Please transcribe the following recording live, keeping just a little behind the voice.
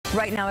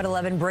Right now at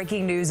 11,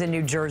 breaking news in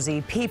New Jersey.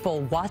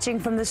 People watching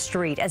from the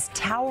street as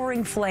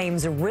towering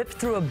flames rip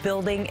through a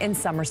building in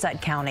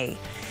Somerset County.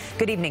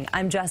 Good evening.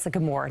 I'm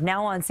Jessica Moore,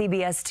 now on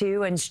CBS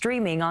 2 and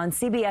streaming on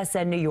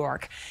CBSN New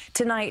York.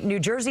 Tonight, New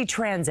Jersey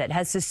Transit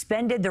has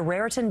suspended the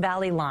Raritan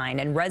Valley line,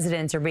 and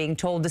residents are being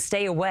told to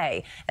stay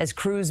away as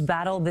crews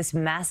battle this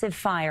massive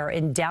fire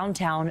in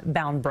downtown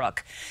Bound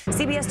Brook.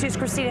 CBS 2's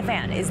Christina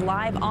Fan is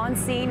live on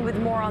scene with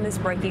more on this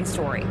breaking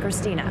story.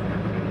 Christina.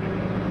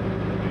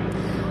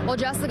 Well,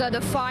 Jessica,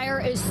 the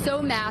fire is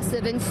so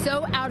massive and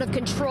so out of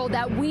control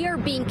that we are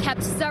being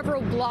kept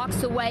several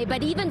blocks away.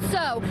 But even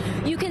so,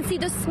 you can see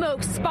the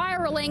smoke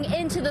spiraling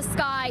into the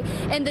sky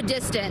in the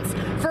distance.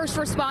 First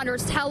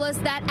responders tell us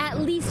that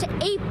at least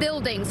 8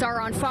 buildings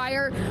are on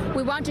fire.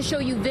 We want to show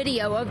you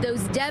video of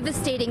those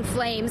devastating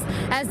flames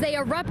as they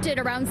erupted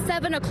around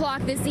 7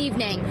 o'clock this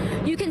evening.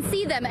 You can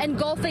see them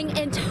engulfing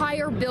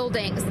entire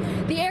buildings.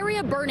 The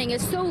area burning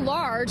is so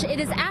large,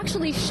 it is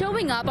actually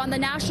showing up on the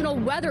National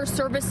Weather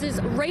Service's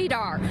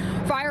radar.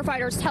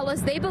 Firefighters tell us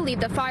they believe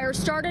the fire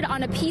started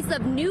on a piece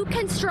of new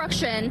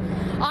construction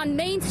on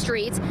Main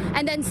Street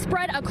and then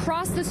spread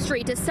across the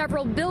street to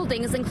several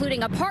buildings,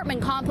 including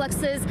apartment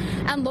complexes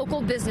and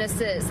local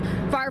businesses.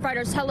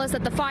 Firefighters tell us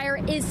that the fire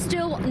is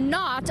still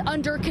not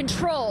under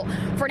control.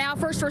 For now,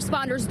 first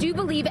responders do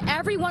believe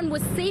everyone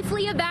was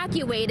safely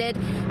evacuated,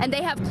 and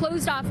they have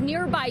closed off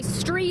nearby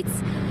streets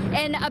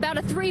in about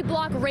a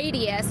 3-block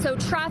radius, so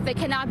traffic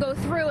cannot go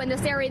through in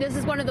this area. This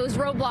is one of those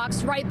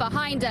roadblocks right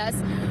behind us.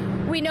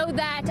 We know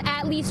that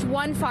at least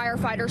one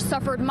firefighter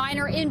suffered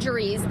minor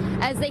injuries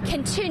as they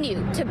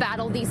continue to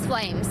battle these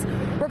flames.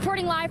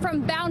 Reporting live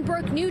from Bound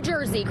Brook, New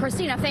Jersey,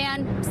 Christina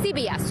Fan,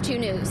 CBS 2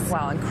 News.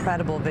 Wow,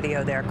 incredible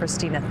video there.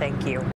 Christina, thank you.